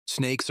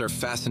Snakes are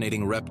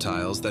fascinating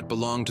reptiles that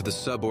belong to the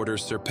suborder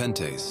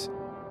Serpentes.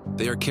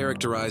 They are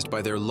characterized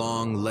by their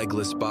long,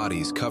 legless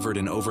bodies covered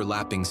in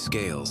overlapping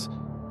scales,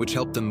 which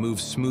help them move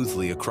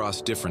smoothly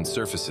across different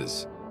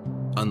surfaces.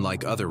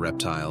 Unlike other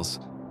reptiles,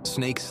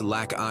 snakes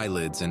lack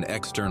eyelids and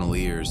external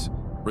ears,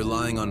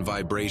 relying on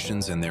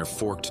vibrations and their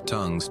forked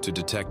tongues to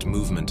detect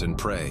movement and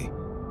prey.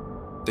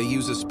 They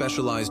use a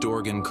specialized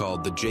organ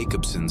called the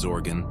Jacobson's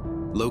organ,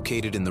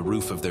 located in the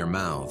roof of their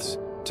mouths,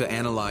 to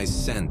analyze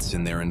scents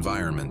in their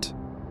environment.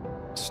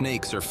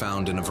 Snakes are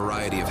found in a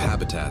variety of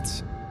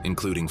habitats,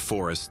 including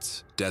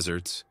forests,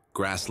 deserts,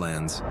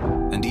 grasslands,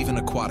 and even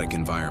aquatic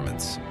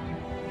environments.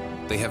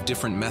 They have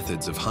different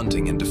methods of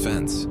hunting and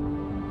defense.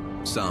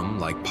 Some,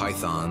 like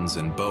pythons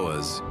and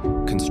boas,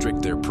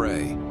 constrict their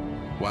prey,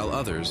 while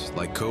others,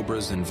 like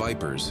cobras and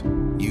vipers,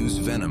 use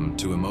venom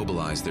to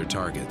immobilize their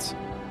targets.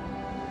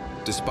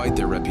 Despite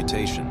their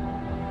reputation,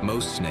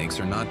 most snakes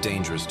are not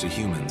dangerous to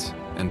humans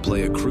and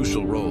play a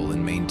crucial role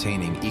in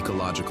maintaining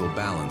ecological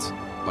balance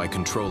by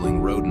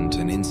controlling rodent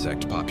and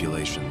insect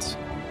populations.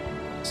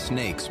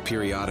 Snakes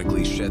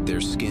periodically shed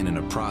their skin in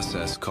a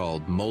process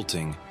called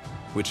molting,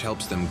 which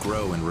helps them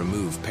grow and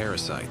remove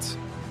parasites.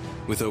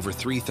 With over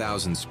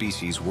 3,000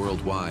 species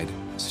worldwide,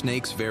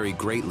 snakes vary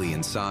greatly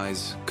in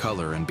size,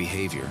 color, and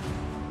behavior,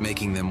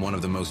 making them one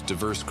of the most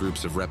diverse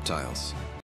groups of reptiles.